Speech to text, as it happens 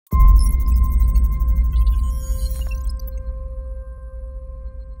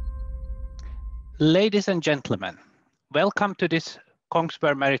Ladies and gentlemen, welcome to this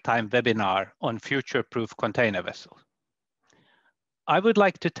Kongsberg Maritime webinar on future-proof container vessels. I would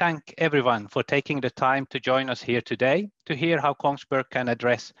like to thank everyone for taking the time to join us here today to hear how Kongsberg can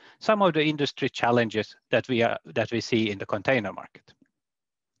address some of the industry challenges that we see in the container market.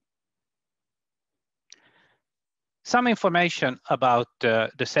 Some information about the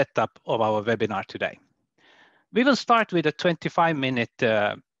setup of our webinar today. We will start with a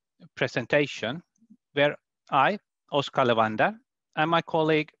 25-minute presentation where I, Oskar Levander, and my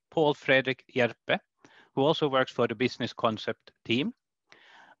colleague Paul Fredrik Jerpe, who also works for the business concept team,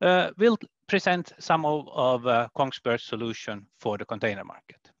 will present some of Kongsberg's solution for the container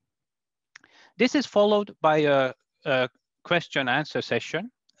market. This is followed by a question and answer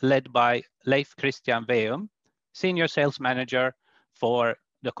session led by Leif Christian Veum, Senior Sales Manager for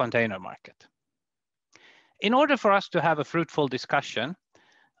the container market. In order for us to have a fruitful discussion,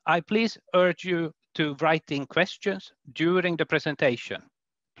 I please urge you to write in questions during the presentation.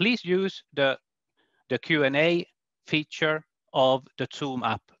 Please use the Q&A feature of the Zoom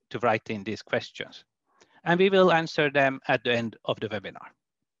app to write in these questions, and we will answer them at the end of the webinar.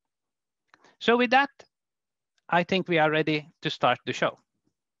 So with that, I think we are ready to start the show.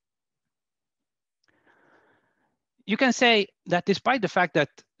 You can say that despite the fact that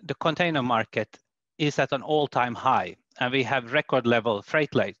the container market is at an all-time high and we have record level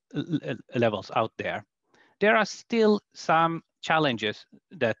freight levels out there, there are still some challenges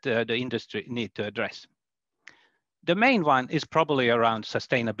that the industry need to address. The main one is probably around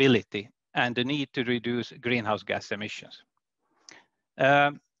sustainability and the need to reduce greenhouse gas emissions.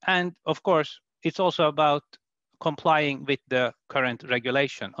 And of course, it's also about complying with the current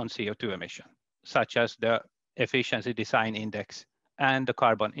regulation on CO2 emission, such as the Efficiency Design Index and the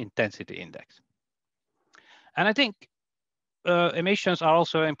Carbon Intensity Index. And I think emissions are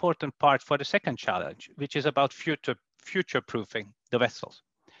also an important part for the second challenge, which is about future-proofing the vessels.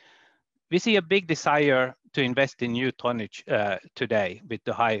 We see a big desire to invest in new tonnage today with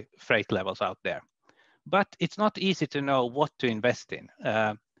the high freight levels out there. But it's not easy to know what to invest in.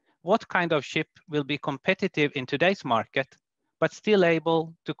 What kind of ship will be competitive in today's market, but still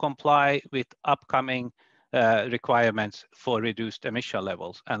able to comply with upcoming requirements for reduced emission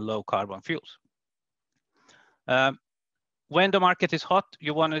levels and low carbon fuels? When the market is hot,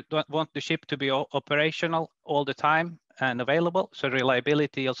 you want the ship to be operational all the time and available, so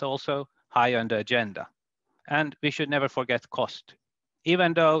reliability is also high on the agenda. And we should never forget cost.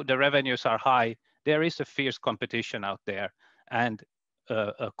 Even though the revenues are high, there is a fierce competition out there, and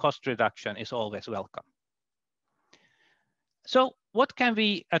a cost reduction is always welcome. So what can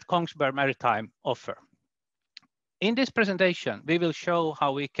we at Kongsberg Maritime offer? In this presentation, we will show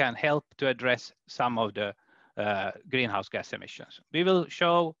how we can help to address some of the greenhouse gas emissions. We will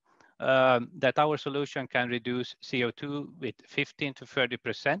show that our solution can reduce CO2 with 15 to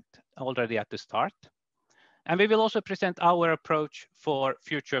 30% already at the start. And we will also present our approach for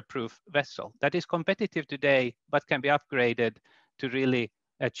future-proof vessel that is competitive today, but can be upgraded to really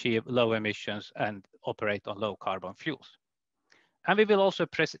achieve low emissions and operate on low carbon fuels. And we will also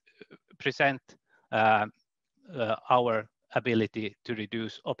present our ability to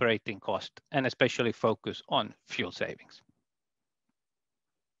reduce operating cost and especially focus on fuel savings.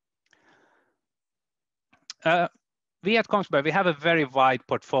 We at Kongsberg, we have a very wide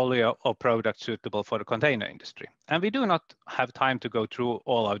portfolio of products suitable for the container industry. And we do not have time to go through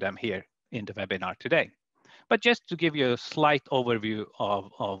all of them here in the webinar today. But just to give you a slight overview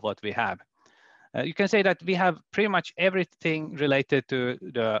of what we have. You can say that we have pretty much everything related to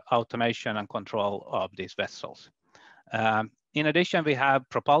the automation and control of these vessels. In addition, we have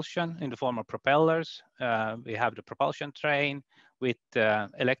propulsion in the form of propellers. We have the propulsion train with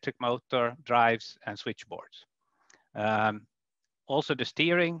electric motor, drives, and switchboards. Also, the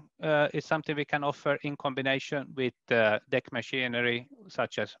steering is something we can offer in combination with deck machinery,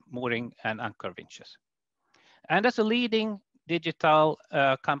 such as mooring and anchor winches. And as a leading digital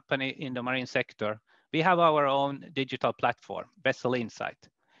company in the marine sector, we have our own digital platform, Vessel Insight,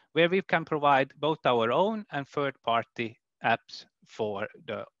 where we can provide both our own and third-party apps for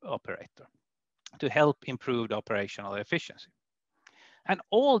the operator to help improve the operational efficiency. And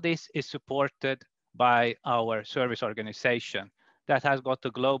all this is supported by our service organization that has got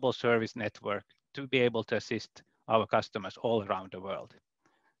a global service network to be able to assist our customers all around the world.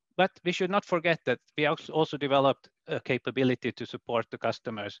 But we should not forget that we also developed a capability to support the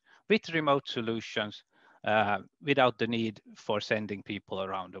customers with remote solutions without the need for sending people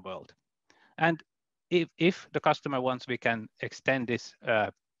around the world. And if the customer wants, we can extend this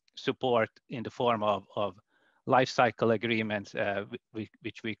support in the form of life cycle agreements,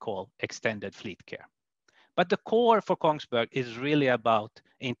 which we call extended fleet care. But the core for Kongsberg is really about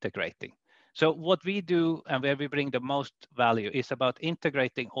integrating. So what we do and where we bring the most value is about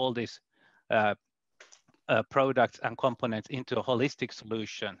integrating all these products and components into a holistic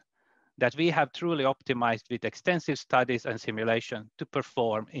solution that we have truly optimized with extensive studies and simulation to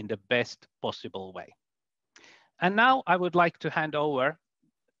perform in the best possible way. And now I would like to hand over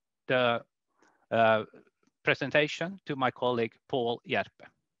the presentation to my colleague, Paul Järpe.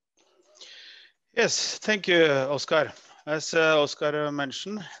 Yes, thank you, Oskar. As Oskar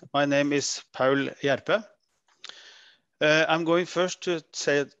mentioned, my name is Paul Järpe. I'm going first to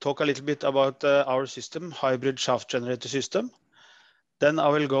talk a little bit about our system, hybrid shaft generator system. Then I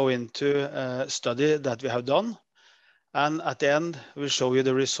will go into a study that we have done. And at the end, we'll show you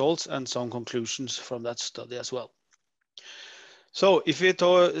the results and some conclusions from that study as well. So if we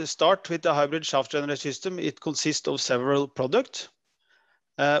start with the hybrid shaft generator system, it consists of several products.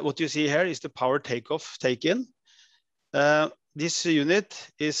 What you see here is the power takeoff, take-in. This unit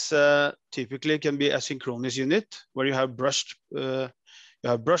is typically can be a synchronous unit where you have brushed, you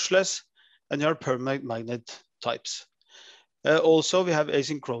have brushless, and you have permanent magnet types. Also, we have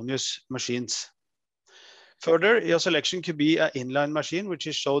asynchronous machines. Further, your selection could be an inline machine, which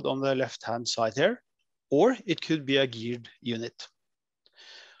is showed on the left-hand side here, or it could be a geared unit.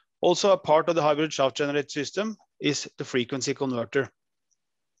 Also, a part of the hybrid shaft generator system is the frequency converter.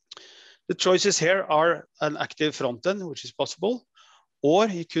 The choices here are an active front end, which is possible, or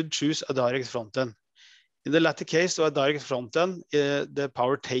you could choose a direct front end. In the latter case of a direct front end, the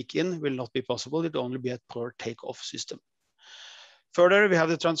power take-in will not be possible. It will only be a power take-off system. Further, we have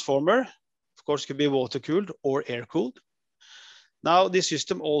the transformer. Of course, it could be water-cooled or air-cooled. Now, this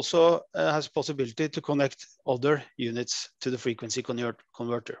system also has possibility to connect other units to the frequency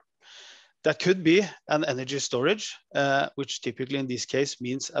converter. That could be an energy storage, which typically in this case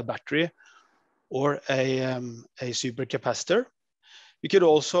means a battery or a supercapacitor. You could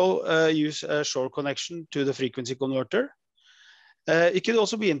also use a short connection to the frequency converter. It could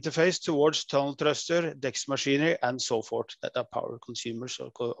also be interfaced towards tunnel thruster, DEX machinery, and so forth that are power consumers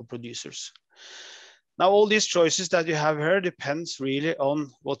or producers. Now, all these choices that you have here depends really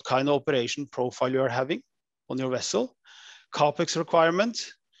on what kind of operation profile you are having on your vessel, CapEx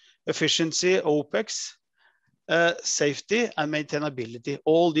requirement, efficiency, OPEX, safety, and maintainability.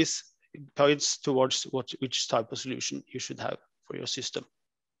 All this points towards which type of solution you should have for your system.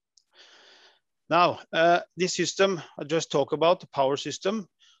 Now, this system I just talked about, the power system.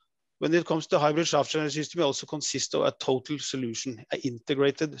 When it comes to hybrid shaft generator system, it also consists of a total solution, an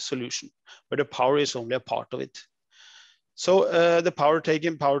integrated solution, where the power is only a part of it. So the power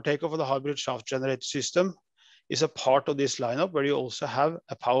take-in, power take-off of the hybrid shaft generator system is a part of this lineup, where you also have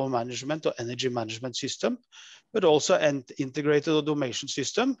a power management or energy management system, but also an integrated automation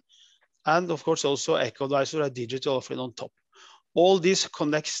system, and of course also eco-advisor, a digital offering on top. All this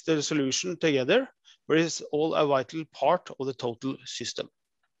connects the solution together, where it's all a vital part of the total system.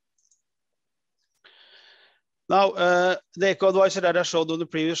 Now, the eco-advisor that I showed on the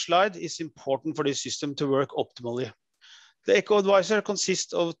previous slide is important for this system to work optimally. The eco-advisor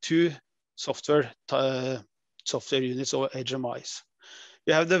consists of two software units or HMIs.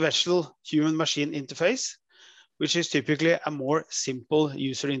 You have the vessel human-machine interface, which is typically a more simple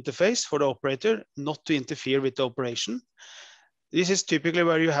user interface for the operator, not to interfere with the operation. This is typically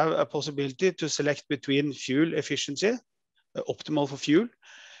where you have a possibility to select between fuel efficiency, optimal for fuel,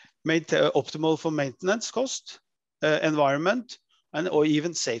 optimal for maintenance cost, environment, and or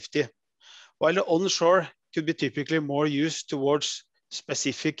even safety. While the onshore could be typically more used towards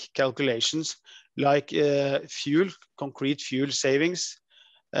specific calculations like concrete fuel savings,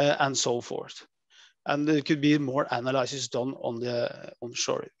 and so forth. And there could be more analysis done on the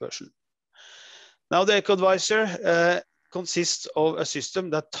onshore version. Now the eco-advisor consists of a system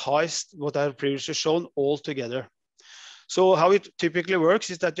that ties what I have previously shown all together. So how it typically works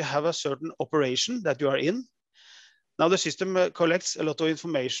is that you have a certain operation that you are in. Now the system collects a lot of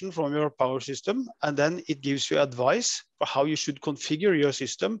information from your power system, and then it gives you advice for how you should configure your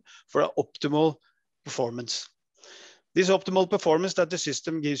system for an optimal performance. This optimal performance that the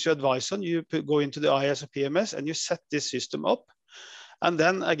system gives you advice on, you go into the IS or PMS and you set this system up. And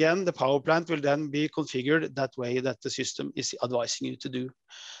then again, the power plant will then be configured that way that the system is advising you to do.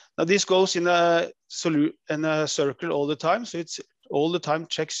 Now this goes in a circle all the time. So it's all the time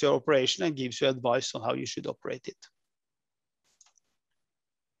checks your operation and gives you advice on how you should operate it.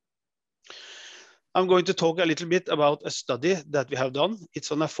 I'm going to talk a little bit about a study that we have done.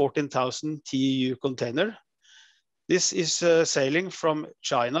 It's on a 14,000 TEU container. This is sailing from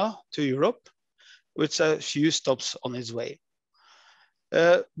China to Europe. with a few stops on its way.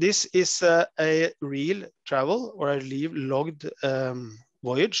 This is a real travel or a real logged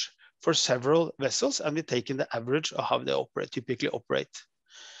voyage for several vessels, and we're taking the average of how they typically operate.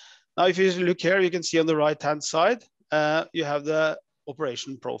 Now, if you look here, you can see on the right-hand side, you have the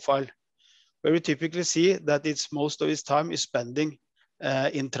operation profile, where we typically see that it's most of its time is spending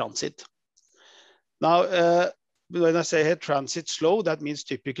in transit. Now, when I say here transit slow, that means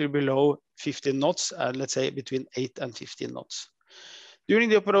typically below 15 knots, and let's say between 8 and 15 knots. During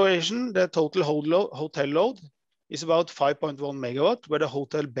the operation, the total hotel load is about 5.1 megawatt, where the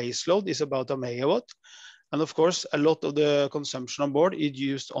hotel base load is about a megawatt. And of course, a lot of the consumption on board is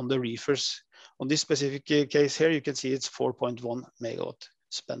used on the reefers. On this specific case here, you can see it's 4.1 megawatt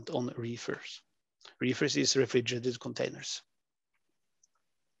spent on reefers. Reefers is refrigerated containers.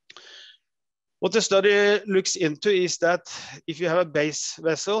 What the study looks into is that if you have a base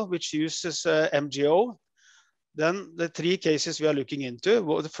vessel which uses MGO, then the three cases we are looking into.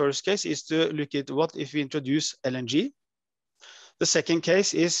 Well, the first case is to look at what if we introduce LNG. The second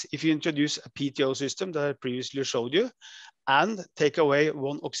case is if you introduce a PTO system that I previously showed you and take away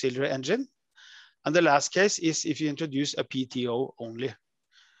one auxiliary engine. And the last case is if you introduce a PTO only.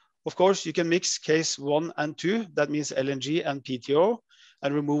 Of course, you can mix case 1 and 2, that means LNG and PTO,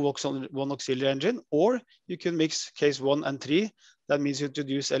 and remove one auxiliary engine, or you can mix case 1 and 3, that means you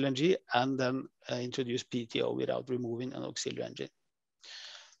introduce LNG and then introduce PTO without removing an auxiliary engine.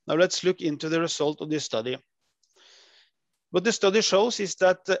 Now let's look into the result of this study. What the study shows is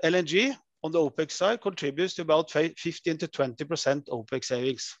that the LNG on the OPEX side contributes to about 15 to 20% OPEX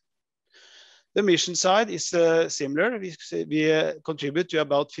savings. The emission side is similar. We contribute to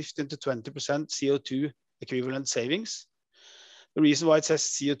about 15 to 20% CO2 equivalent savings. The reason why it says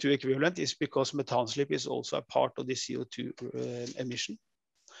CO2 equivalent is because methane slip is also a part of the CO2 emission.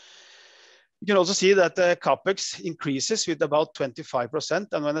 You can also see that the CAPEX increases with about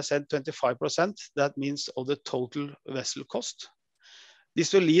 25%. And when I said 25%, that means of the total vessel cost.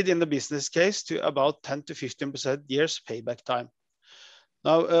 This will lead in the business case to about 10 to 15% years payback time.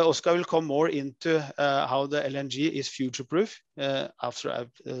 Now, Oscar will come more into how the LNG is future-proof after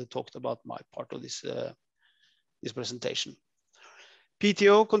I've talked about my part of this presentation.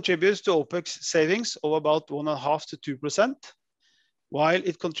 PTO contributes to OPEX savings of about 1.5 to 2%, while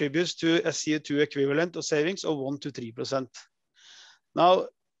it contributes to a CO2 equivalent of savings of 1 to 3%. Now,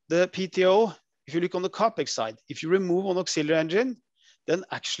 the PTO, if you look on the CAPEX side, if you remove an auxiliary engine, then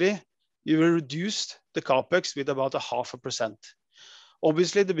actually you will reduce the CAPEX with about 0.5%.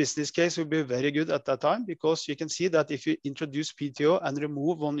 Obviously, the business case will be very good at that time because you can see that if you introduce PTO and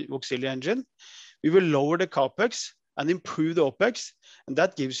remove one auxiliary engine, we will lower the CAPEX and improve the OPEX, and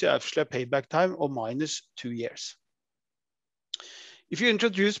that gives you actually a payback time of -2 years. If you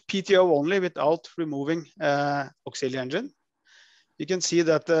introduce PTO only without removing auxiliary engine, you can see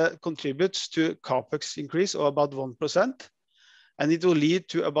that contributes to CAPEX increase of about 1%, and it will lead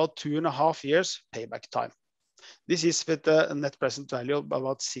to about 2.5 years payback time. This is with a net present value of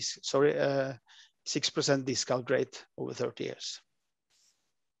about 6% discount rate over 30 years.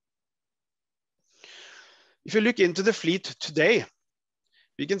 If you look into the fleet today,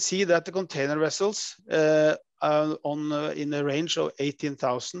 we can see that the container vessels are in the range of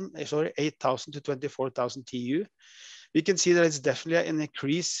 8,000 to 24,000 TEU. We can see that it's definitely an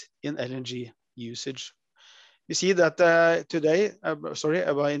increase in LNG usage. We see that today,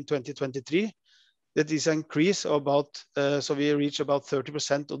 in 2023, that is an increase of about, so we reach about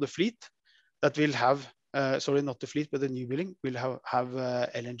 30% of the fleet that will have, not the fleet, but the new building will have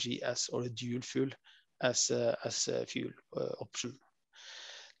LNG as, or a dual fuel as a fuel option.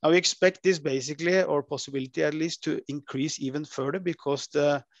 Now we expect this basically, or possibility at least, to increase even further because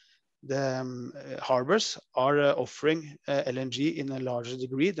the harbors are offering LNG in a larger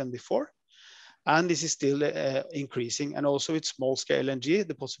degree than before. And this is still increasing. And also with small scale LNG,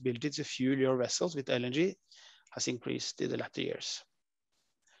 the possibility to fuel your vessels with LNG has increased in the latter years.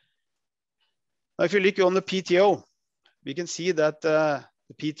 Now, if you look on the PTO, we can see that the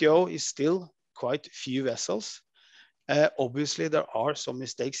PTO is still quite few vessels. Obviously, there are some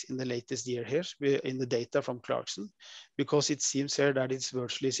mistakes in the latest year here in the data from Clarkson, because it seems here that it's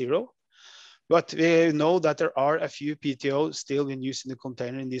virtually zero. But we know that there are a few PTO still in use in the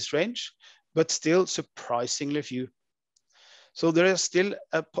container in this range, but still surprisingly few. So there is still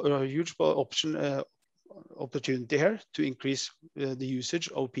a huge opportunity here to increase the usage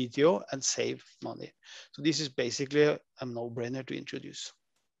of PTO and save money. So this is basically a no-brainer to introduce.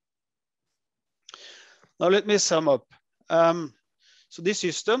 Now let me sum up. So this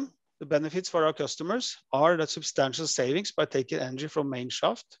system, the benefits for our customers are that substantial savings by taking energy from main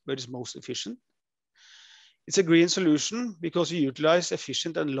shaft, where it's most efficient. It's a green solution because you utilize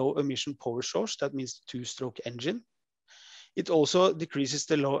efficient and low emission power source. That means two-stroke engine. It also decreases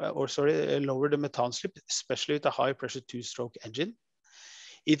the lower the methane slip, especially with a high pressure two-stroke engine.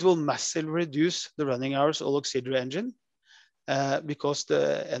 It will massively reduce the running hours of auxiliary engine because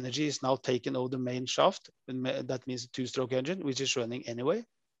the energy is now taken over the main shaft. And that means a two-stroke engine, which is running anyway.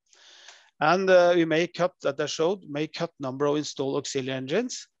 And we may cut, that I showed, may cut number of installed auxiliary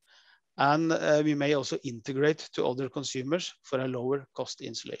engines. And we may also integrate to other consumers for a lower cost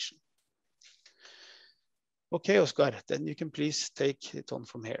installation. Okay, Oskar, then you can please take it on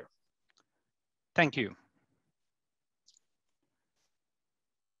from here. Thank you.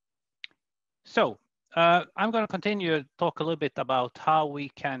 So I'm going to continue to talk a little bit about how we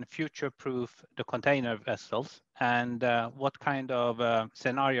can future-proof the container vessels and what kind of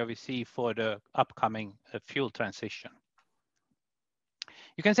scenario we see for the upcoming fuel transition.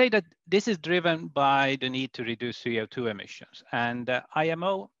 You can say that this is driven by the need to reduce CO2 emissions. And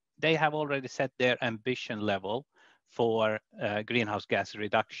IMO, they have already set their ambition level for greenhouse gas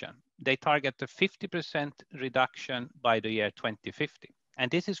reduction. They target a 50% reduction by the year 2050. And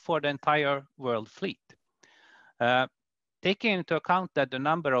this is for the entire world fleet. Taking into account that the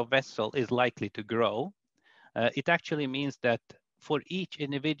number of vessels is likely to grow, it actually means that for each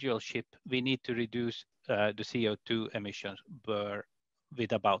individual ship, we need to reduce the CO2 emissions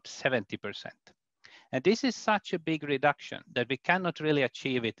with about 70%. And this is such a big reduction that we cannot really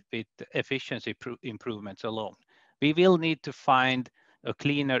achieve it with efficiency improvements alone. We will need to find a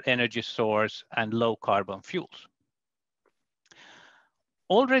cleaner energy source and low carbon fuels.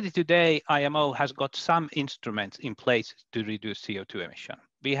 Already today, IMO has got some instruments in place to reduce CO2 emission.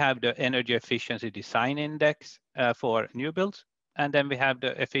 We have the Energy Efficiency Design Index for new builds, and then we have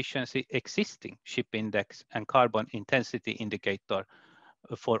the Efficiency Existing Ship Index and Carbon Intensity Indicator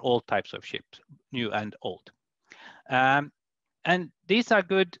for all types of ships, new and old. And these are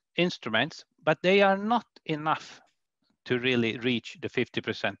good instruments, but they are not enough to really reach the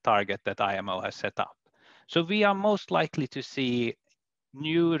 50% target that IMO has set up. So we are most likely to see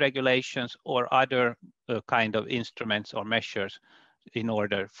new regulations or other kind of instruments or measures in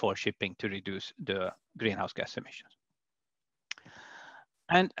order for shipping to reduce the greenhouse gas emissions.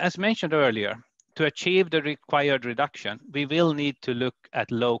 And as mentioned earlier, to achieve the required reduction, we will need to look at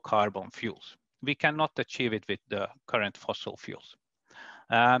low carbon fuels. We cannot achieve it with the current fossil fuels.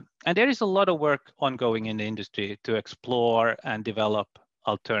 And there is a lot of work ongoing in the industry to explore and develop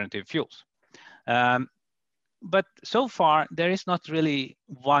alternative fuels. But so far, there is not really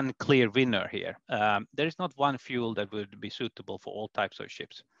one clear winner here. There is not one fuel that would be suitable for all types of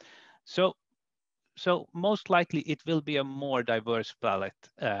ships. So most likely it will be a more diverse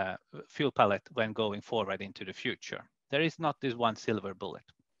fuel palette when going forward into the future. There is not this one silver bullet.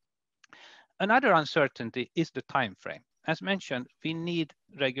 Another uncertainty is the time frame. As mentioned, we need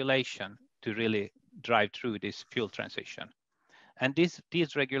regulation to really drive through this fuel transition. And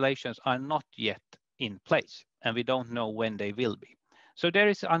these regulations are not yet in place, and we don't know when they will be. So there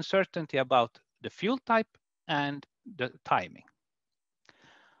is uncertainty about the fuel type and the timing.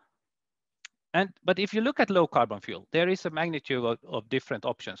 But if you look at low carbon fuel, there is a magnitude of different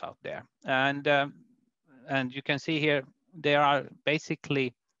options out there. And you can see here, there are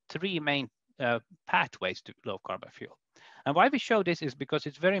basically three main pathways to low carbon fuel. And why we show this is because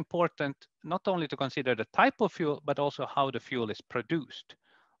it's very important not only to consider the type of fuel, but also how the fuel is produced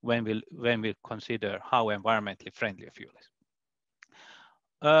when we consider how environmentally friendly a fuel is.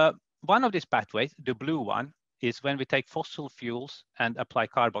 One of these pathways, the blue one, is when we take fossil fuels and apply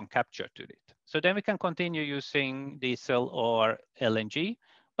carbon capture to it. So then we can continue using diesel or LNG,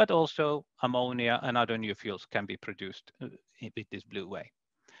 but also ammonia and other new fuels can be produced with this blue way.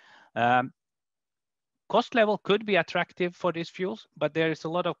 Cost level could be attractive for these fuels, but there is a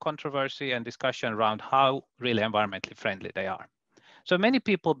lot of controversy and discussion around how really environmentally friendly they are. So many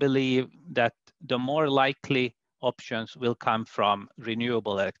people believe that the more likely options will come from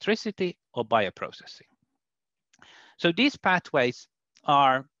renewable electricity or bioprocessing. So these pathways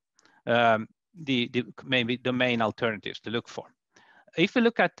are maybe the main alternatives to look for. If we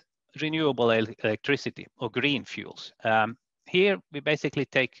look at renewable electricity or green fuels, here we basically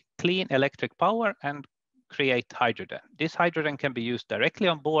take clean electric power and create hydrogen. This hydrogen can be used directly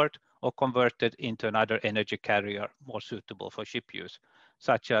on board or converted into another energy carrier more suitable for ship use,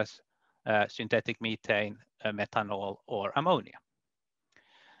 such as synthetic methane, methanol, or ammonia.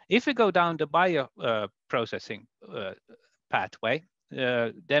 If we go down the bioprocessing pathway,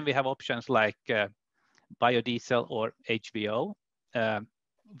 then we have options like biodiesel or HVO.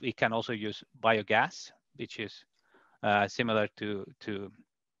 We can also use biogas, which is similar to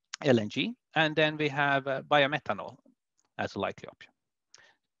LNG. and then we have biomethanol as a likely option.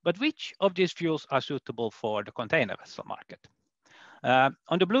 But which of these fuels are suitable for the container vessel market?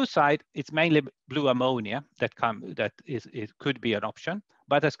 On the blue side, it's mainly blue ammonia that could be an option.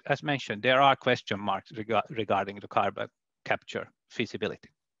 But as mentioned, there are question marks regarding the carbon capture feasibility.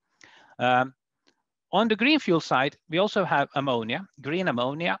 On the green fuel side, we also have ammonia, green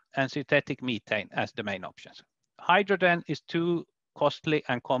ammonia, and synthetic methane as the main options. Hydrogen is too costly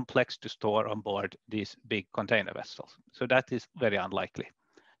and complex to store on board these big container vessels. So that is very unlikely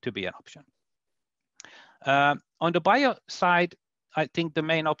to be an option. On the bio side, I think the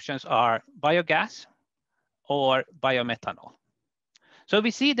main options are biogas or biomethanol. So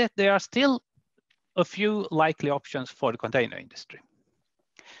we see that there are still a few likely options for the container industry.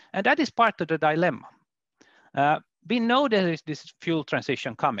 And that is part of the dilemma. We know there is this fuel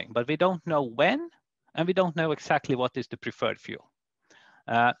transition coming, but we don't know when, and we don't know exactly what is the preferred fuel.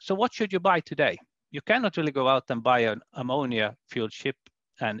 So what should you buy today? You cannot really go out and buy an ammonia fueled ship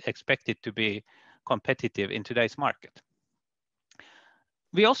and expect it to be competitive in today's market.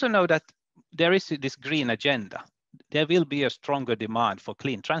 We also know that there is this green agenda. There will be a stronger demand for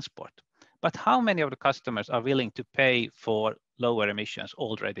clean transport. But how many of the customers are willing to pay for lower emissions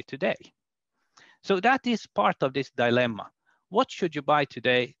already today? So that is part of this dilemma. What should you buy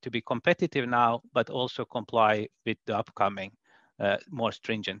today to be competitive now, but also comply with the upcoming more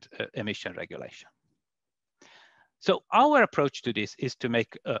stringent emission regulation? So our approach to this is to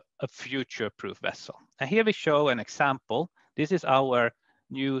make a future-proof vessel. And here we show an example. This is our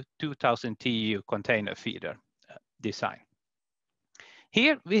new 2000 TEU container feeder design.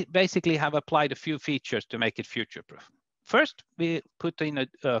 Here we basically have applied a few features to make it future-proof. First, we put in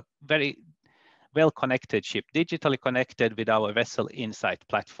a very well-connected ship, digitally connected with our Vessel Insight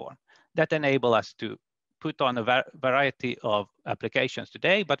platform that enable us to put on a variety of applications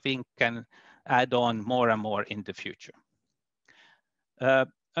today, but we can add on more and more in the future.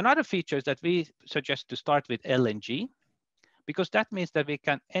 Another feature is that we suggest to start with LNG, because that means that we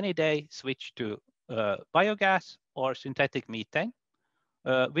can any day switch to biogas or synthetic methane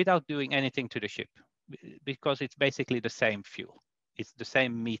without doing anything to the ship, because it's basically the same fuel. It's the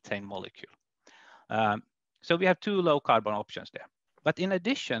same methane molecule. So we have two low carbon options there. But in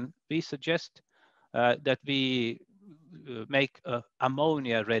addition, we suggest that we make an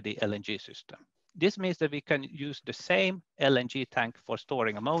ammonia-ready LNG system. This means that we can use the same LNG tank for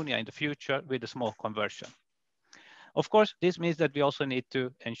storing ammonia in the future with a small conversion. Of course, this means that we also need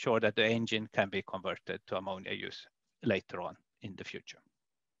to ensure that the engine can be converted to ammonia use later on in the future.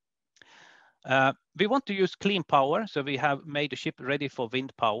 We want to use clean power, so we have made the ship ready for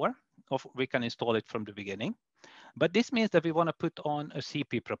wind power. We can install it from the beginning. But this means that we want to put on a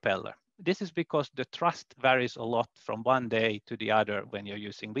CP propeller. This is because the thrust varies a lot from one day to the other when you're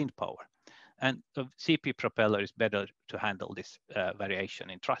using wind power. And a CP propeller is better to handle this variation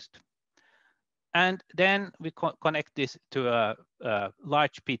in thrust. And then we connect this to a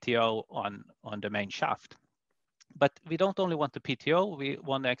large PTO on the main shaft. But we don't only want the PTO, we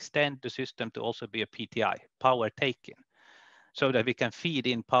want to extend the system to also be a PTI, power taking, so that we can feed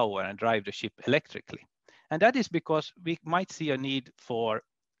in power and drive the ship electrically. And that is because we might see a need for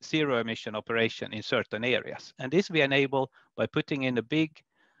zero emission operation in certain areas. And this we enable by putting in a big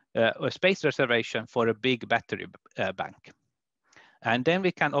a space reservation for a big battery bank. And then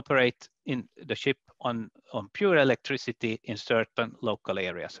we can operate in the ship on pure electricity in certain local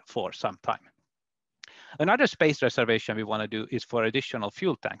areas for some time. Another space reservation we want to do is for additional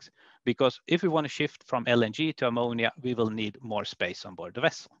fuel tanks, because if we want to shift from LNG to ammonia, we will need more space on board the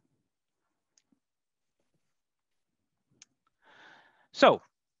vessel. So,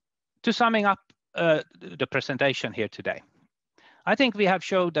 to summing up the presentation here today, I think we have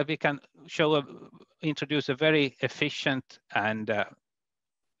showed that we can introduce a very efficient and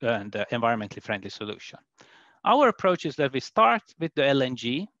environmentally friendly solution. Our approach is that we start with the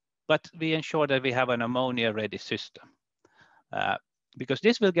LNG, but we ensure that we have an ammonia-ready system, because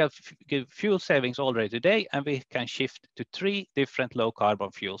this will give fuel savings already today, and we can shift to 3 different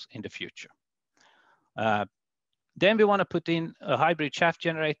low-carbon fuels in the future. Then we want to put in a hybrid shaft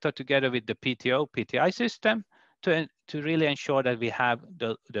generator together with the PTO, PTI system to really ensure that we have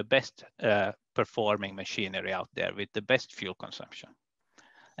the best performing machinery out there with the best fuel consumption.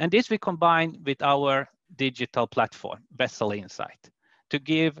 And this we combine with our digital platform, Vessel Insight, to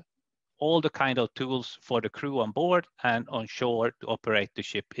give all the kind of tools for the crew on board and on shore to operate the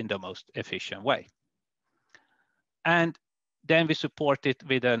ship in the most efficient way. And then we support it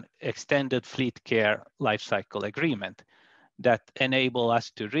with an extended fleet care lifecycle agreement that enable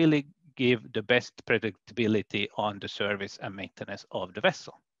us to really give the best predictability on the service and maintenance of the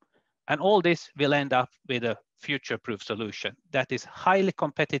vessel. And all this will end up with a future-proof solution that is highly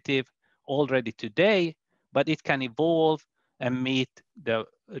competitive already today, but it can evolve and meet the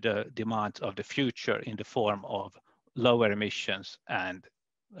demands of the future in the form of lower emissions and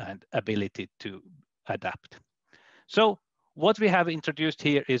ability to adapt. So what we have introduced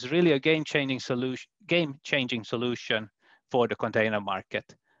here is really a game-changing solution for the container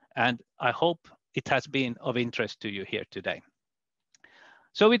market. And I hope it has been of interest to you here today.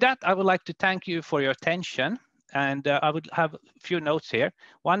 So with that, I would like to thank you for your attention. And I would have a few notes here.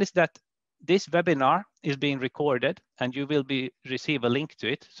 One is that this webinar is being recorded and you will receive a link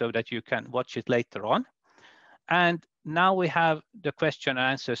to it so that you can watch it later on. And now we have the question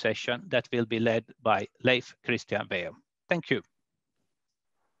and answer session that will be led by Leif Christian Veum. Thank you.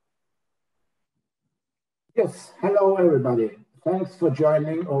 Yes, hello everybody. Thanks for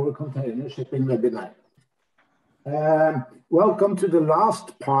joining our container shipping webinar. Welcome to the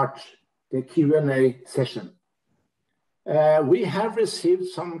last part, the Q&A session. We have received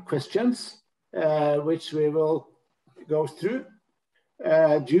some questions, which we will go through.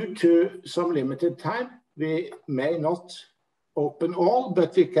 Due to some limited time, we may not open all,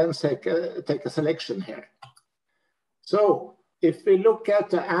 but we can take a selection here. So if we look at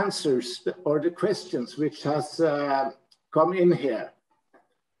the answers or the questions which has come in here,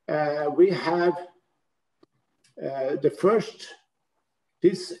 we have the first,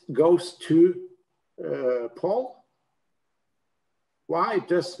 this goes to Paul. Why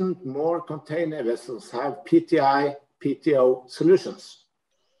doesn't more container vessels have PTI, PTO solutions?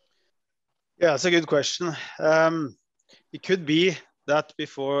 Yeah, that's a good question. It could be that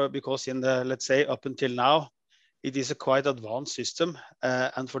because in the, let's say, up until now, it is a quite advanced system.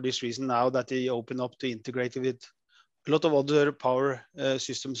 And for this reason now that they open up to integrate with a lot of other power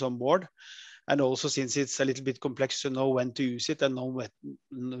systems on board. And also since it's a little bit complex to know when to use it and know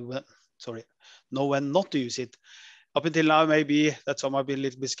when not to use it. Up until now, maybe that some have been a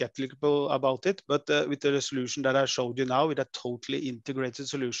little bit skeptical about it, but with the solution that I showed you now, with a totally integrated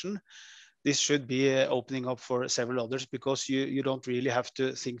solution, this should be opening up for several others because you don't really have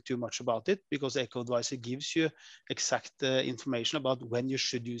to think too much about it because EcoAdvisor gives you exact information about when you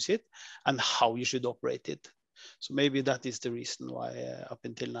should use it and how you should operate it. So maybe that is the reason why up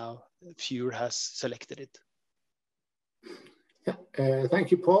until now, fewer has selected it. Yeah, thank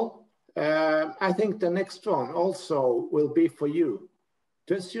you, Paul. I think the next one also will be for you.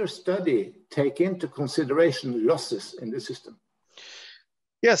 Does your study take into consideration losses in the system?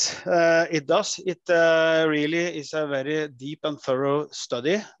 Yes, it does. It really is a very deep and thorough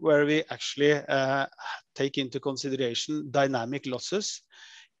study where we actually take into consideration dynamic losses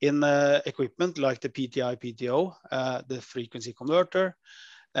in equipment like the PTI, PTO, the frequency converter,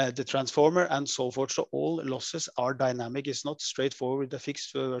 the transformer, and so forth. So all losses are dynamic. It's not straightforward with the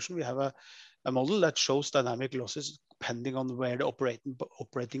fixed version. We have a model that shows dynamic losses depending on where the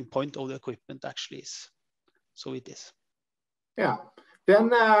operating point of the equipment actually is. So it is. Yeah.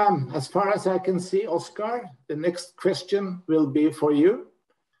 Then, as far as I can see, Oscar, the next question will be for you.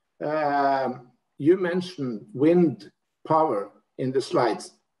 You mentioned wind power in the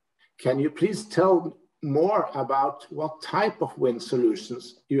slides. Can you please tell more about what type of wind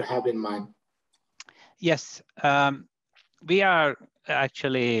solutions you have in mind? Yes, we are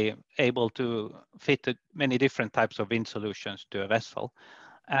actually able to fit many different types of wind solutions to a vessel.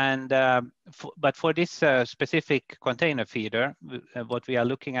 And but for this specific container feeder, what we are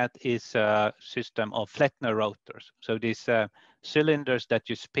looking at is a system of Flettner rotors. So these cylinders that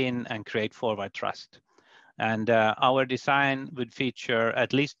you spin and create forward thrust. And our design would feature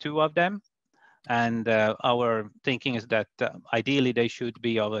at least 2 of them. And our thinking is that ideally they should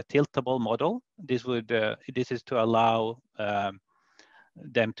be of a tiltable model. This is to allow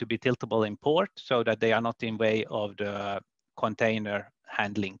them to be tiltable in port so that they are not in way of the container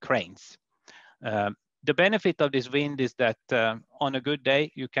handling cranes. The benefit of this wind is that on a good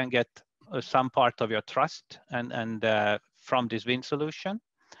day, you can get some part of your thrust and from this wind solution,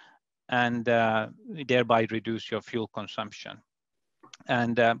 and thereby reduce your fuel consumption.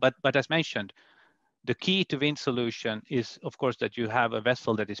 And but as mentioned, the key to wind solution is, of course, that you have a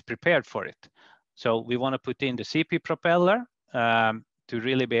vessel that is prepared for it. So we want to put in the CP propeller to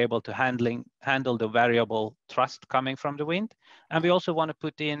really be able to handle the variable thrust coming from the wind. And we also want to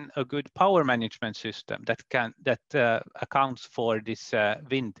put in a good power management system that accounts for this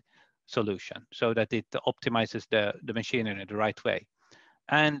wind solution so that it optimizes the machinery in the right way.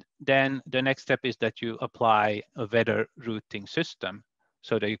 And then the next step is that you apply a weather routing system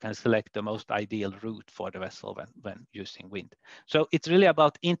so that you can select the most ideal route for the vessel when using wind. So it's really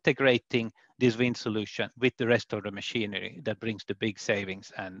about integrating this wind solution with the rest of the machinery that brings the big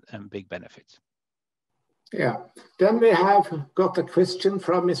savings and big benefits. Yeah, then we have got a question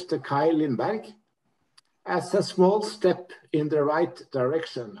from Mr. Kai Lindberg. As a small step in the right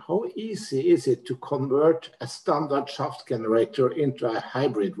direction, how easy is it to convert a standard shaft generator into a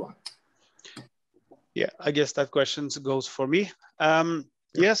hybrid one? Yeah, I guess that question goes for me.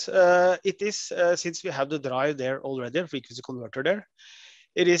 Yes, it is, since we have the drive there already, frequency converter there,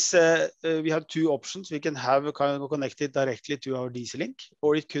 it is, we have two options. We can have a kind of connected directly to our DC link,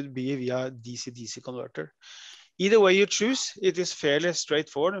 or it could be via DC-DC converter. Either way you choose, it is fairly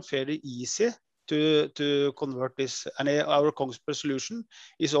straightforward and fairly easy to convert this. And our Kongsberg solution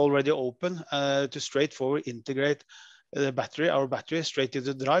is already open to straightforward integrate the battery, our battery, straight to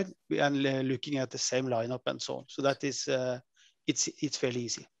the drive, and looking at the same lineup and so on. So that is, it's fairly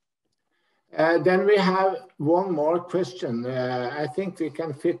easy. Then we have one more question. I think we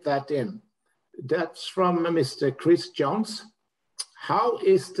can fit that in. That's from Mr. Chris Jones. How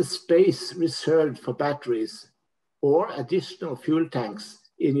is the space reserved for batteries or additional fuel tanks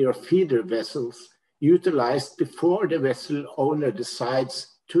in your feeder vessels utilized before the vessel owner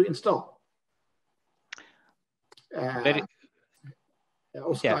decides to install?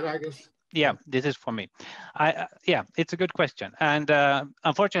 Oscar, I guess. Yeah, this is for me. Yeah, it's a good question. And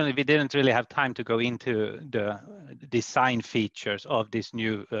unfortunately, we didn't really have time to go into the design features of this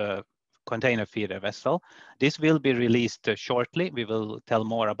new container feeder vessel. This will be released shortly. We will tell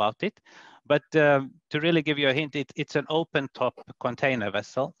more about it. But to really give you a hint, it's an open top container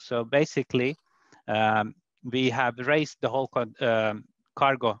vessel. So basically, we have raised the whole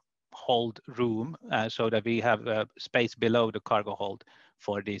cargo hold room so that we have space below the cargo hold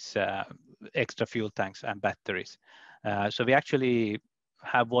for these extra fuel tanks and batteries. So we actually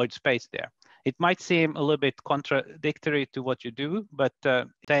have void space there. It might seem a little bit contradictory to what you do, but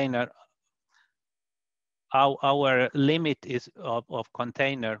container, our limit is of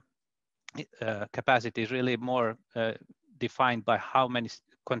container capacity is really more defined by how many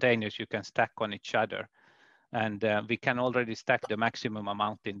containers you can stack on each other. And we can already stack the maximum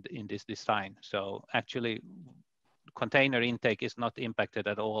amount in this design. So actually, container intake is not impacted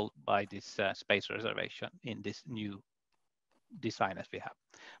at all by this space reservation in this new design as we have.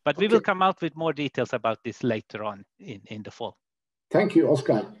 But we will come out with more details about this later on in the fall. Thank you,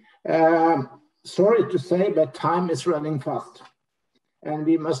 Oscar. Sorry to say, but time is running fast, and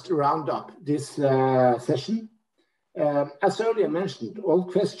we must round up this session. As earlier mentioned, all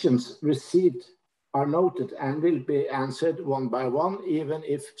questions received are noted and will be answered one by one, even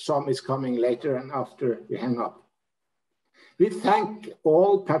if some is coming later and after we hang up. We thank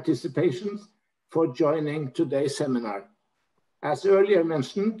all participants for joining today's seminar. As earlier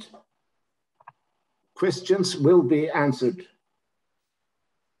mentioned, questions will be answered.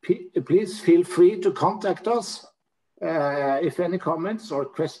 Please feel free to contact us if any comments or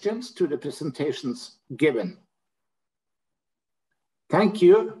questions to the presentations given. Thank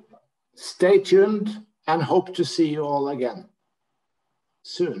you. Stay tuned and hope to see you all again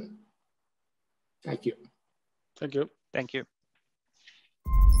soon. Thank you. Thank you. Thank you.